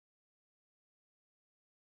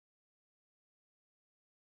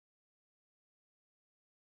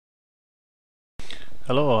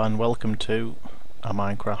Hello and welcome to a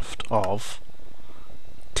Minecraft of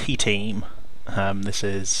T-Team. This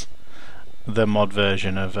is the mod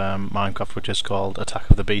version of Minecraft which is called Attack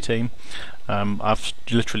of the B-Team. I've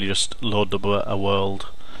literally just loaded up a world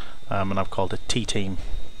and I've called it T-Team.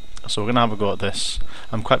 So we're going to have a go at this.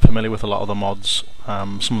 I'm quite familiar with a lot of the mods.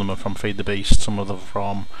 Some of them are from Feed the Beast, some of them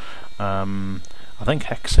from I think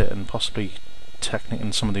Hexit and possibly Technic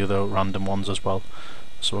and some of the other random ones as well.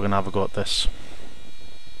 So we're going to have a go at this.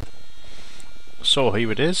 So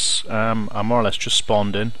here it is. I more or less just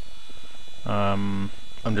spawned in. I've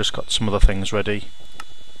just got some other things ready.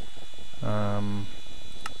 I've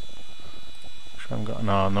got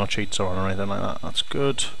no cheats on or anything like that. That's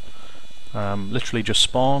good. Literally just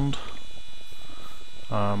spawned.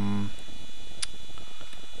 I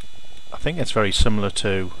think it's very similar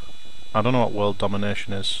to, I don't know what world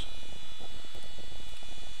domination is.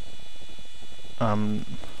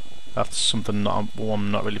 That's something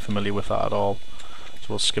I'm not really familiar with that at all. So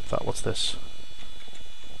we'll skip that. What's this?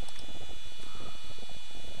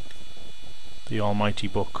 The Almighty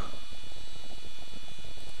Book.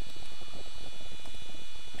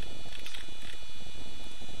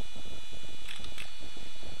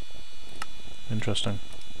 Interesting.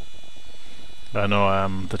 I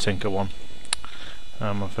know the Tinker one.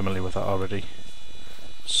 I'm familiar with that already.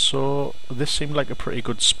 So this seemed like a pretty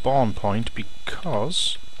good spawn point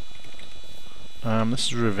because this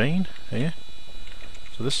is a ravine here.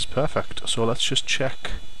 So this is perfect. So let's just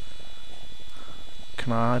check.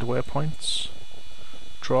 Can I add waypoints?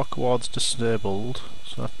 Draw coords disabled.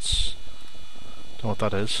 So that's, don't know what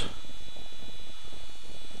that is.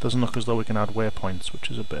 Doesn't look as though we can add waypoints,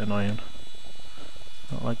 which is a bit annoying.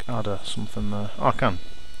 Not like add a something there. Oh, I can.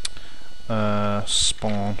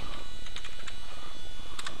 Spawn.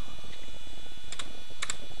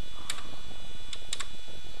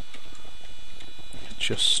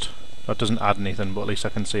 Just that doesn't add anything, but at least I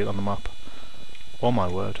can see it on the map. Oh my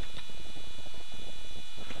word.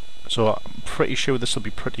 So I'm pretty sure this will be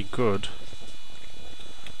pretty good.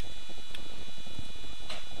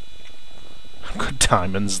 Good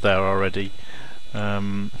diamonds there already,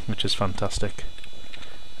 which is fantastic.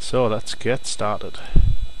 So let's get started.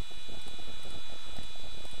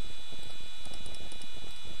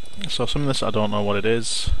 So some of this I don't know what it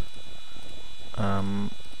is.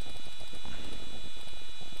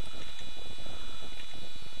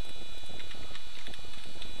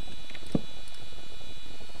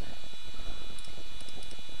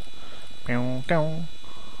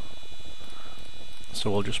 So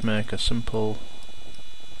we'll just make a simple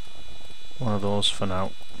one of those for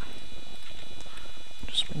now.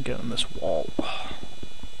 Just been getting this wall.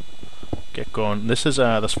 Get going. This is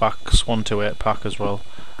this fax 128 pack as well.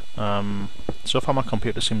 So far my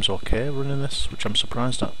computer seems okay running this, which I'm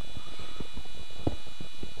surprised at.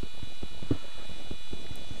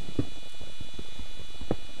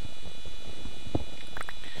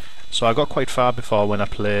 So I got quite far before when I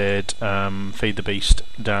played Feed the Beast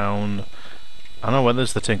down, I don't know when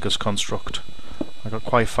there's the Tinker's Construct. I got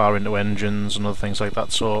quite far into engines and other things like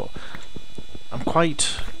that, so I'm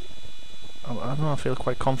quite, I don't know, I feel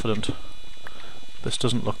quite confident. This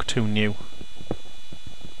doesn't look too new.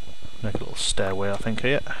 Make a little stairway I think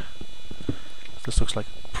here. This looks like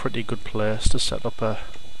a pretty good place to set up a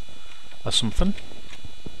something.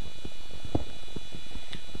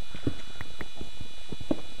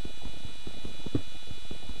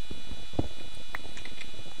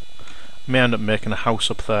 May end up making a house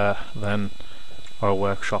up there then, or a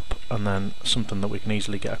workshop, and then something that we can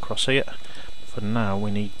easily get across here. For now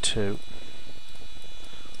we need to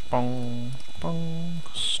bong bong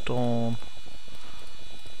stone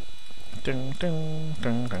ding ding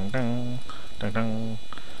ding ding ding ding ding.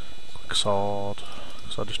 Quick sword,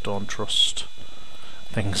 because I just don't trust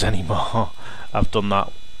things anymore. I've done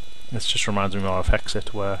that. This just reminds me more of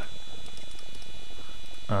Hexit, where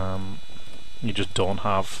you just don't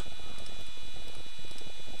have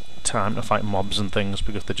time to fight mobs and things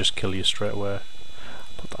because they just kill you straight away.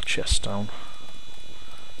 Put that chest down.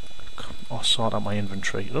 I'll sort out my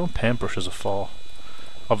inventory. I don't know what paintbrushes are for.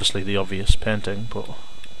 Obviously the obvious, painting, but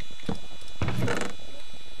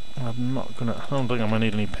I'm not gonna, I don't think I'm gonna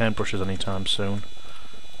need any paintbrushes anytime soon.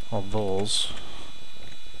 Or those.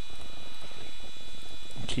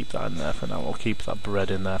 Keep that in there for now. We'll keep that bread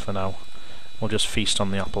in there for now. We'll just feast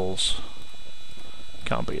on the apples.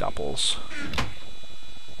 Can't beat apples.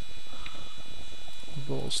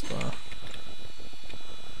 Those there.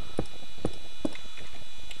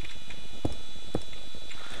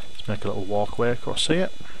 Let's make a little walkway across here.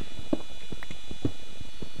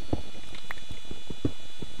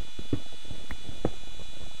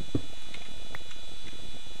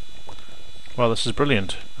 Well, this is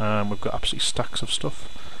brilliant. We've got absolutely stacks of stuff.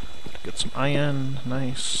 Get some iron,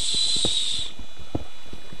 nice.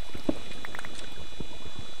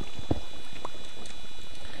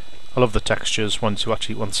 I love the textures once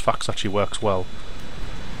Fax actually works well.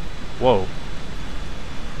 Whoa.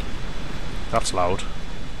 That's loud.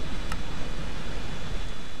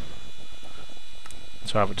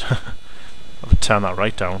 So I would turn that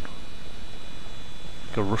right down.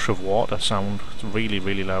 Like a rush of water sound. It's really,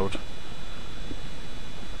 really loud.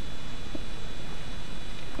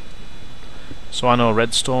 So I know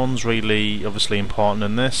redstone's really obviously important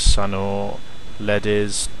in this. I know lead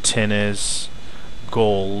is, tin is,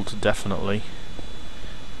 gold definitely.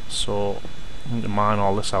 So I'm going to mine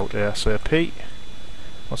all this out ASAP.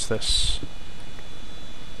 What's this?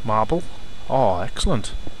 Marble? Oh,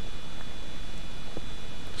 excellent.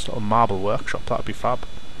 This little marble workshop, that'd be fab.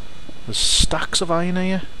 There's stacks of iron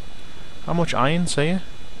here. How much iron's here?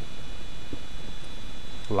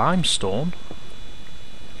 Limestone?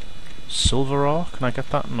 Silver ore? Can I get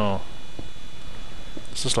that? No.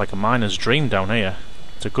 This is like a miner's dream down here.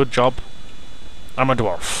 It's a good job. I'm a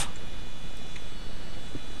dwarf.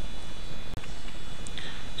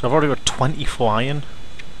 So I've already got 24 iron.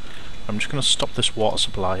 I'm just going to stop this water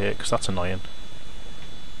supply here because that's annoying.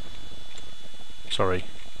 Sorry,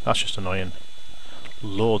 that's just annoying.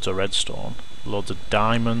 Loads of redstone, loads of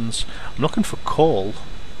diamonds. I'm looking for coal.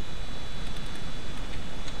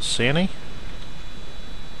 See any?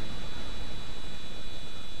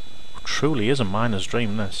 Truly is a miner's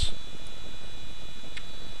dream, this.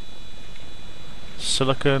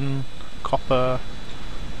 Silicon, copper,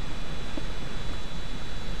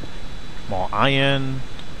 more iron.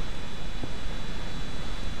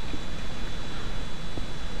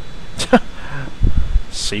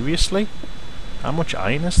 Seriously? How much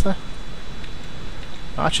iron is there?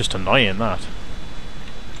 That's just annoying, that.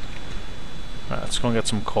 Right, let's go and get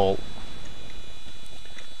some coal.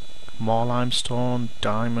 More limestone,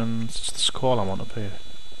 diamonds. It's this coal I want up here.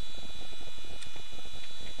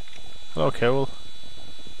 Okay, well.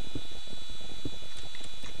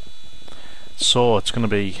 So it's going to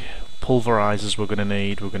be pulverizers we're going to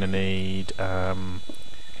need. We're going to need. Don't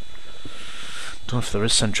know if there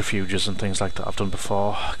is centrifuges and things like that I've done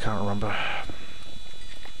before. I can't remember.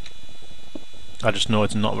 I just know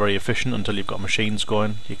it's not very efficient until you've got machines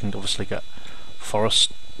going. You can obviously get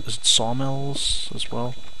forest sawmills as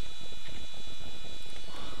well.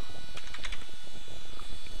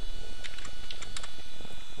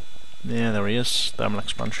 Yeah, there he is. Thermal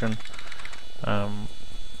expansion.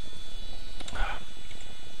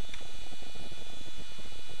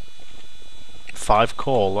 5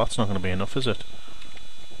 coal. That's not going to be enough, is it?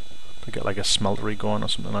 To get like a smeltery going or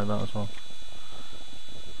something like that as well.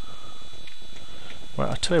 Right,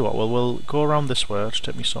 I'll tell you what, we'll go around this way. I'll just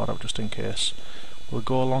take my sword out just in case. We'll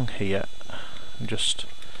go along here and just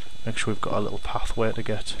make sure we've got a little pathway to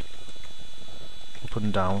get up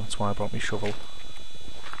and down. That's why I brought my shovel.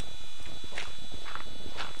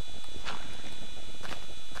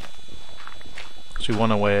 So we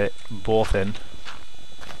want to weigh both in.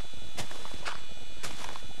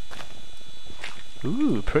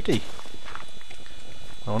 Ooh, pretty.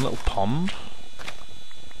 One little pond.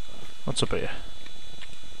 What's up here?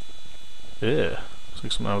 Yeah, looks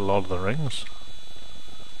like something out of Lord of the Rings.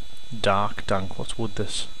 Dark, dank. What's wood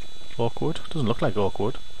this? Oak wood? Doesn't look like oak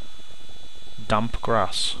wood. Damp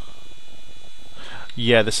grass.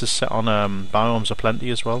 Yeah, this is set on Biomes O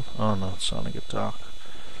Plenty as well. Oh no, it's starting to get dark.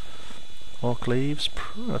 Oak leaves.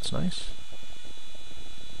 That's nice.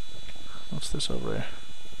 What's this over here?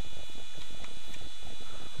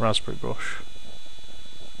 Raspberry bush.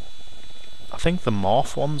 I think the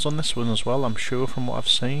morph one's on this one as well, I'm sure from what I've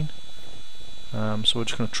seen. So we're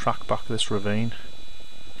just going to track back this ravine.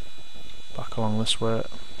 Back along this way.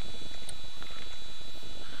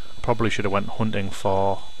 Probably should have went hunting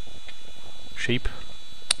for sheep.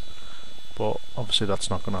 But obviously that's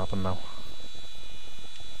not going to happen now.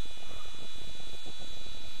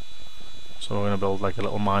 So we're going to build like a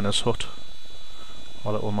little miner's hut.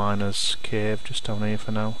 Or little miner's cave just down here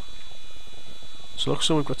for now. So it looks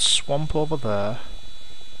like we've got swamp over there.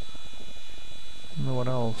 I don't know what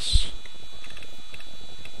else.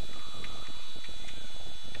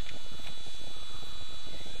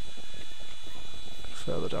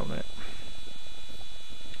 Further down it.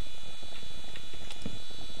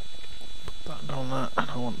 Put that down there. I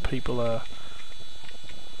don't want people there.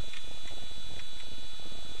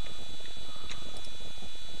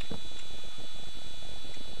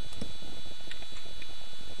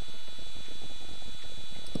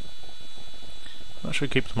 That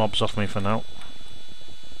should keep the mobs off me for now.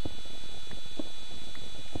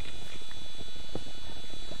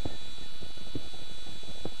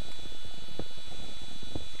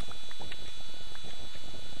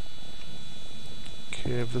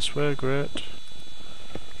 Cave this way, great.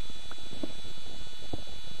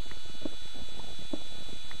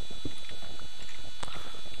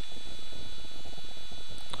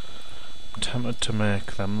 I'm tempted to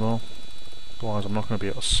make them though, otherwise I'm not going to be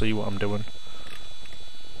able to see what I'm doing.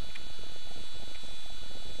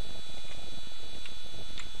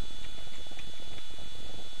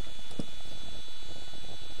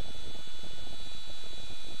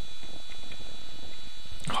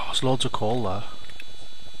 Oh, there's loads of coal there.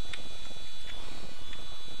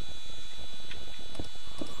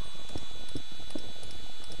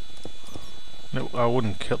 No, I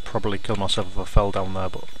wouldn't probably kill myself if I fell down there,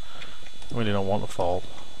 but I really don't want to fall.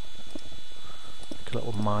 Like a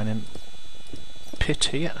little mining pit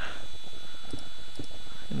here.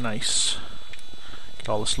 Nice. Get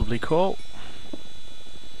all this lovely coal.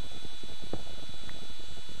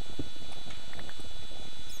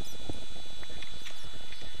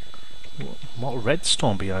 A lot of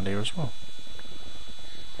redstone behind here as well.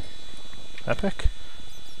 Epic.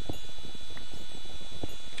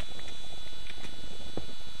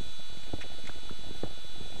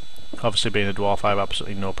 Obviously being a dwarf I have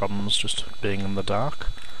absolutely no problems just being in the dark.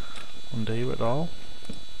 Undo you at all?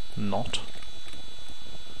 Not.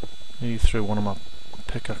 Nearly through one of my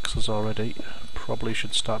pickaxes already. Probably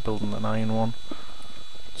should start building an iron one.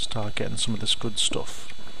 Start getting some of this good stuff.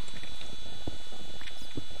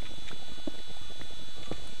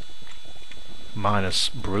 Miner's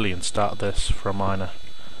brilliant start this for a miner.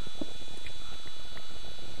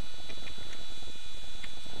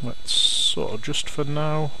 So just for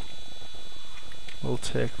now we'll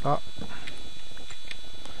take that.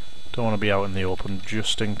 Don't want to be out in the open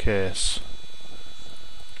just in case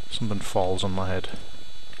something falls on my head.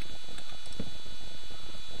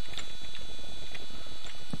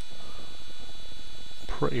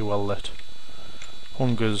 Pretty well lit.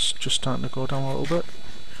 Hunger's just starting to go down a little bit.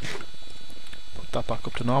 Put that back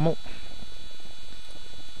up to normal.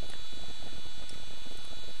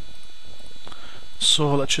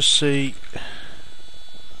 So let's just see.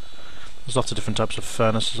 There's lots of different types of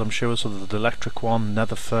furnaces I'm sure. So there's the electric one,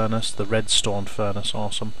 nether furnace, the redstone furnace,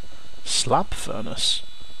 awesome. Slab furnace?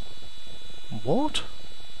 What?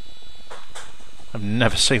 I've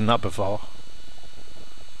never seen that before.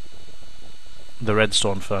 The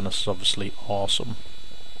redstone furnace is obviously awesome,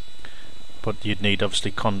 but you'd need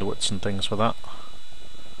obviously conduits and things for that.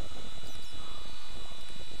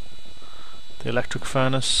 The electric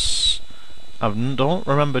furnace, I don't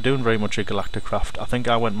remember doing very much of Galacticraft. I think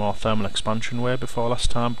I went more thermal expansion way before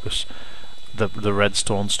last time because the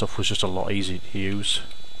redstone stuff was just a lot easier to use.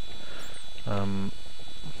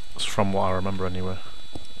 It's from what I remember anyway.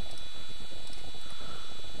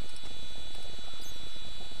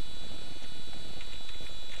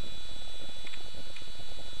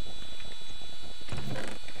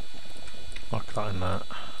 Lock that in there.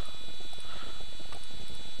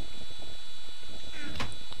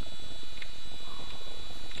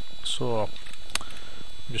 So,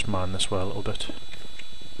 just mine this way a little bit.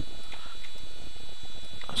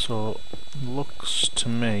 So, looks to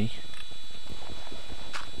me,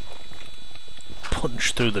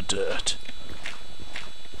 punch through the dirt.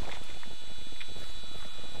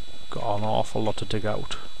 Got an awful lot to dig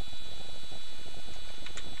out.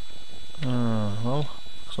 Well,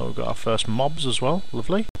 so we've got our first mobs as well,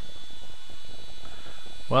 lovely.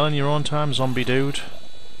 Well, in your own time, zombie dude.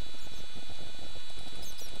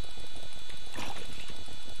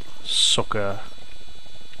 Sucker.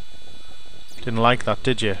 Didn't like that,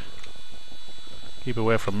 did you? Keep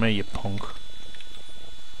away from me, you punk.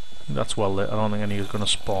 That's well lit. I don't think any is going to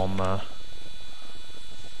spawn there.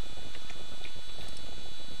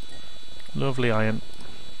 Lovely iron.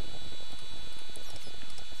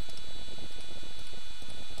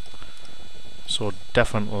 So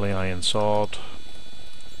definitely iron sword.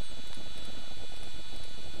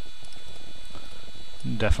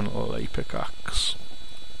 Definitely pickaxe.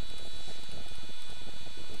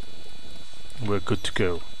 We're good to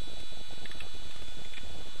go.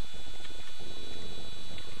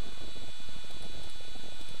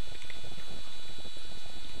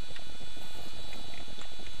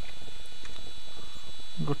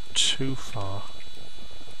 Not too far.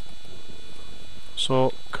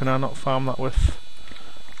 So can I not farm that with?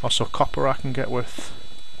 Also copper I can get with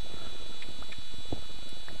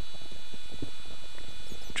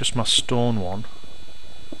just my stone one.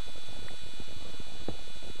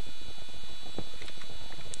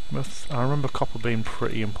 I remember copper being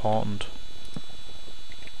pretty important.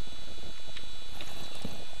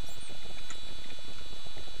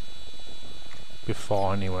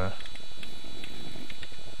 Before anyway.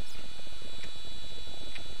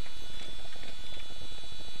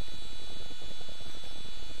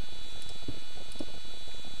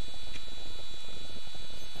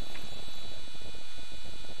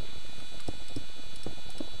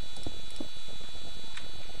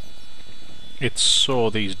 It's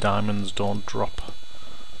so these diamonds don't drop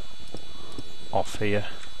off here.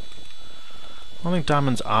 I don't think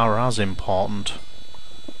diamonds are as important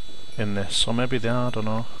in this, or maybe they are, I don't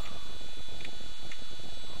know.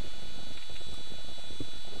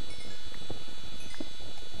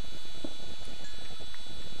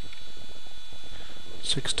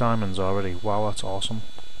 Six diamonds already, wow, that's awesome.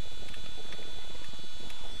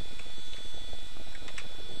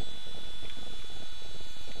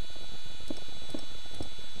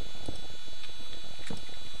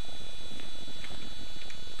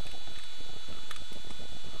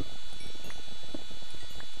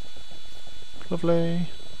 Lovely.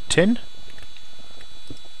 Tin?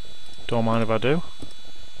 Don't mind if I do.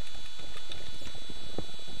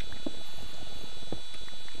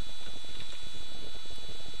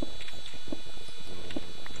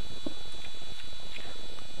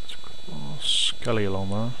 Skelly along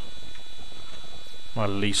there. My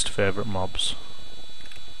least favourite mobs.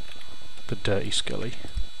 The dirty skelly.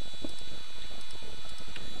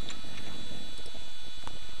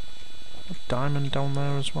 A diamond down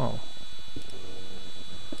there as well.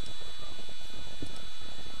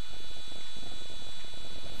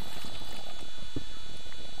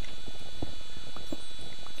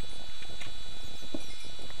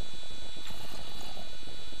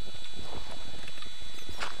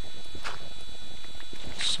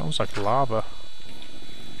 Sounds like lava.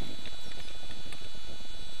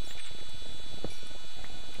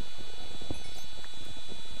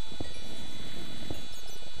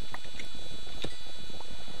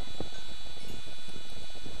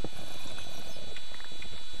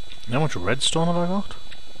 How much redstone have I got?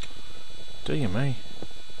 Dear me.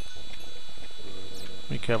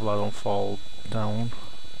 Be careful I don't fall down.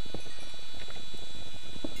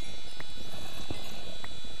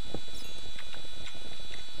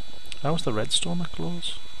 How was the redstone that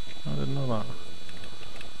close? I didn't know that.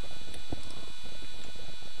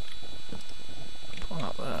 Put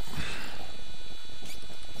that there.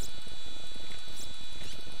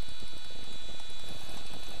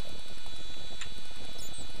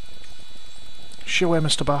 Shoo away,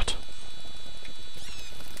 Mr. Bat.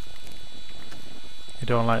 You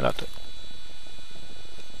don't like that?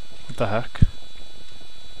 What the heck?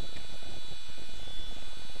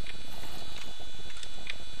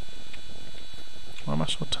 Why am I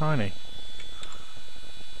so tiny?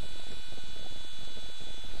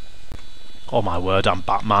 Oh my word, I'm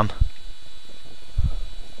Batman.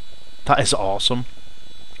 That is awesome.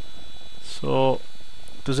 So,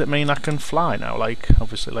 does it mean I can fly now? Like,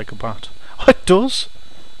 obviously like a bat. Oh, it does!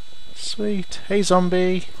 Sweet. Hey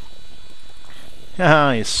zombie!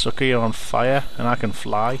 Yeah, you sucker, you're on fire, and I can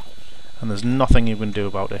fly. And there's nothing you can do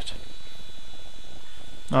about it.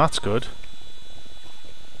 Oh, that's good.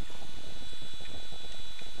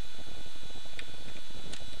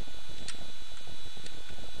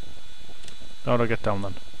 How do I get down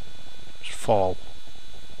then? Just fall.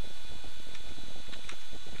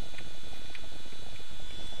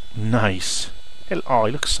 Nice. Oh,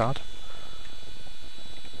 he looks sad.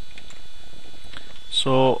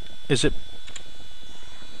 So, is it...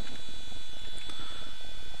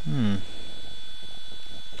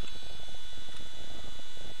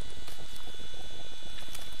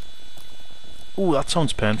 Ooh, that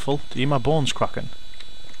sounds painful. Do you hear my bones cracking?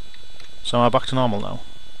 So am I back to normal now?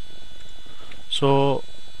 So,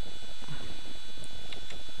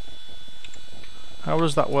 how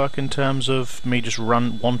does that work in terms of me just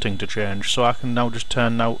wanting to change? So I can now just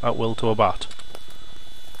turn now at will to a bat.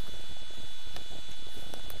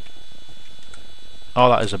 Oh,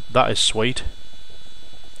 that is sweet.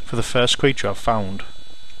 For the first creature I've found.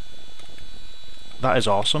 That is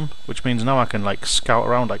awesome. Which means now I can like scout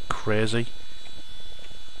around like crazy.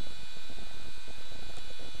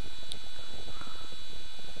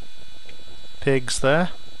 Pigs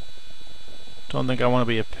there. Don't think I want to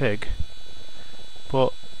be a pig,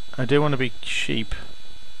 but I do want to be sheep.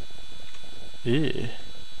 Ew.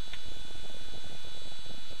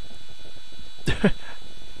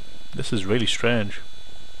 This is really strange.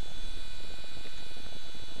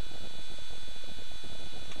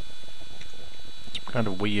 It's kind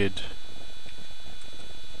of weird.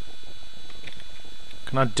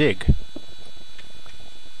 Can I dig?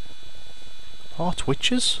 Oh,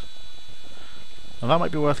 witches? Well, that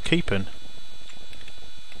might be worth keeping.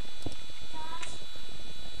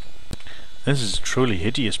 This is a truly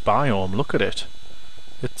hideous biome, look at it.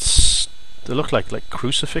 They look like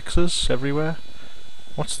crucifixes everywhere.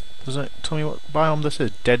 Does it tell me what biome this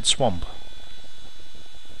is? Dead swamp.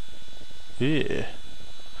 Yeah.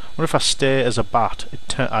 What if I stay as a bat,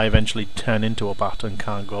 I eventually turn into a bat and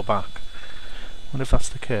can't go back? What if that's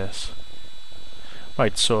the case?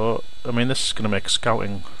 Right, so I mean this is going to make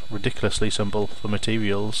scouting ridiculously simple for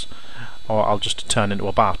materials, or I'll just turn into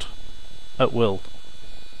a bat at will.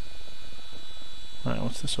 Right,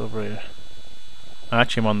 what's this over here?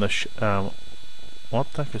 Actually, I'm on the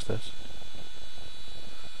what the heck is this?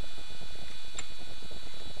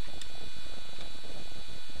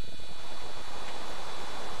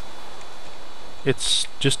 It's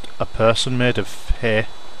just a person made of hay.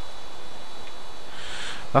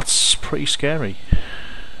 That's pretty scary.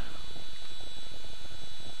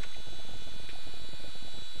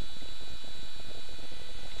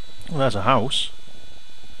 Well, there's a house.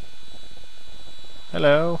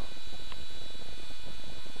 Hello.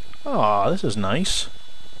 Oh, this is nice.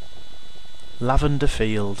 Lavender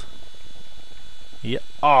field. Yeah.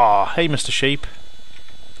 Oh, hey, Mr. Sheep.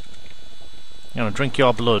 I'm gonna drink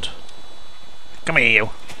your blood. Come here, you.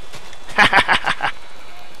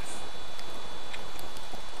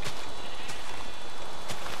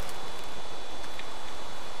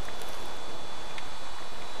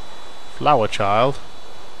 Flower child.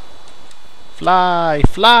 Fly,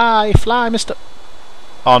 fly, fly, Mr.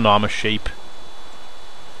 Oh no, I'm a sheep.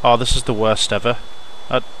 Oh, this is the worst ever.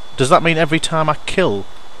 Does that mean every time I kill?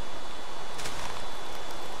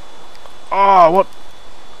 Oh, what?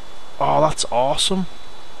 Oh, that's awesome.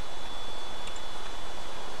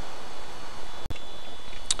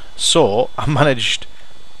 So, I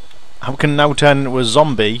can now turn into a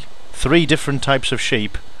zombie, 3 different types of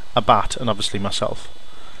sheep, a bat, and obviously myself.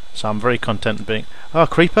 So I'm very content being... Oh, a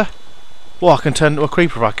creeper? Oh, I can turn into a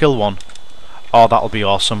creeper if I kill one. Oh, that'll be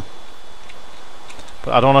awesome.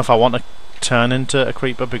 But I don't know if I want to turn into a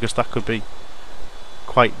creeper, because that could be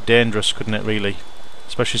quite dangerous, couldn't it, really?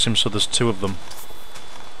 Especially since there's 2 of them.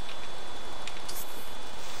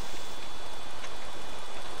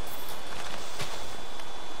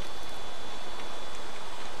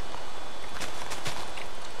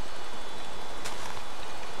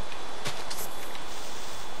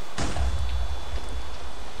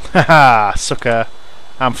 Haha, sucker.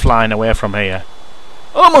 I'm flying away from here.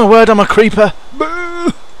 Oh my word, I'm a creeper!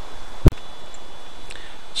 Boo!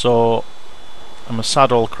 So, I'm a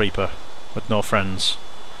sad old creeper with no friends.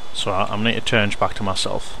 So I'm going to need to change back to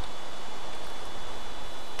myself.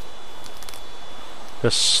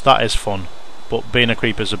 That is fun, but being a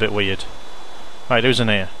creeper is a bit weird. Right, who's in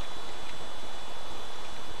here?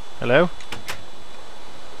 Hello?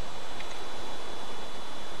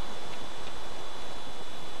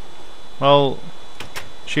 Well,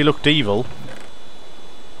 she looked evil.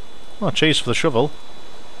 Oh, cheese for the shovel.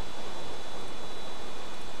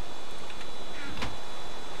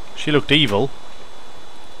 She looked evil.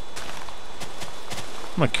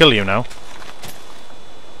 I'm gonna kill you now.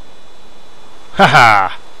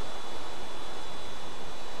 Haha!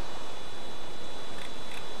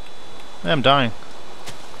 I'm dying.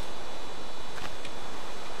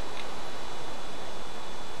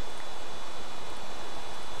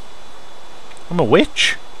 I'm a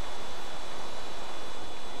witch?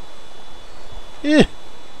 Yeah.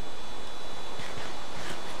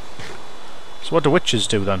 So what do witches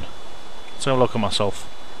do then? Let's have a look at myself.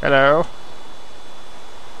 Hello.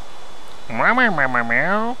 Meow, meow, meow, meow,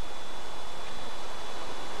 meow.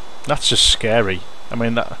 That's just scary. I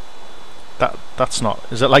mean that's not...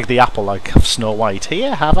 Is it like the apple, like of Snow White?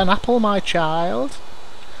 Here, have an apple, my child.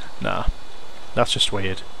 Nah, that's just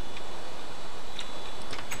weird.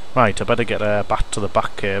 Right, I better get back to the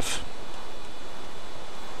back cave.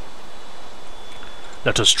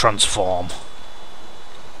 Let us transform.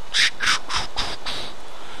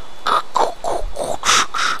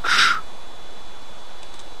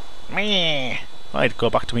 Me. Right, go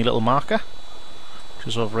back to my little marker, which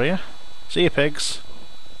is over here. See you, pigs.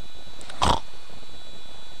 Oh,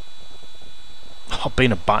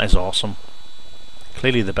 being a bat is awesome.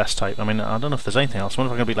 Clearly the best type. I mean, I don't know if there's anything else. I wonder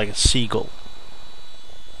if I'm going to be like a seagull.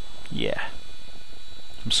 Yeah.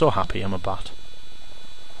 I'm so happy I'm a bat.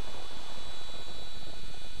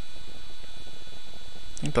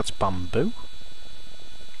 I think that's bamboo.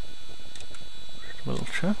 A little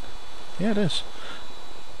check. Yeah, it is.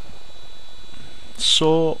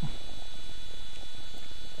 So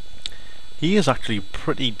he is actually a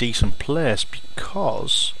pretty decent place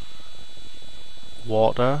because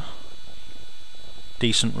water,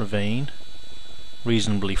 decent ravine,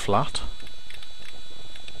 reasonably flat.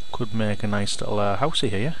 Could make a nice little housey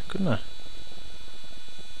here, couldn't it?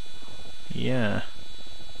 Yeah.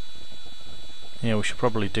 Yeah, we should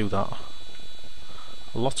probably do that.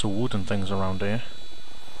 Lots of wood and things around here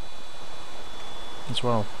as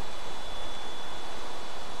well.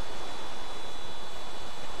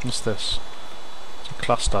 What's this? It's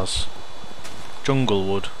classed as jungle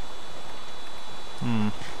wood.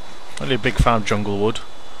 Only a big fan of jungle wood.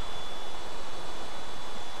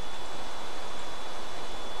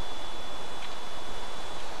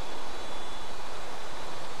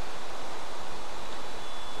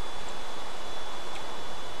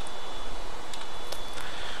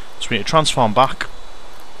 So we need to transform back.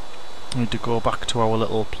 We need to go back to our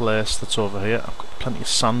little place that's over here. I've got plenty of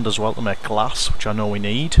sand as well to make glass, which I know we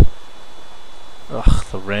need. Ugh,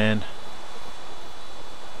 the rain.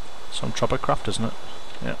 Some Tropicraft, isn't it?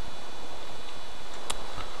 Yeah.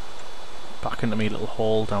 Back into my little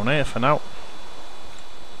hole down here for now.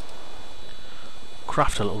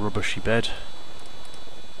 Craft a little rubbishy bed.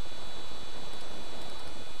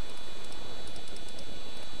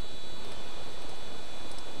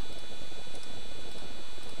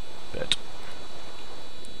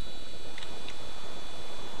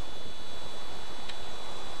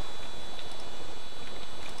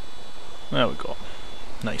 There we go.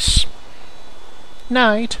 Nice.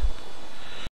 Night.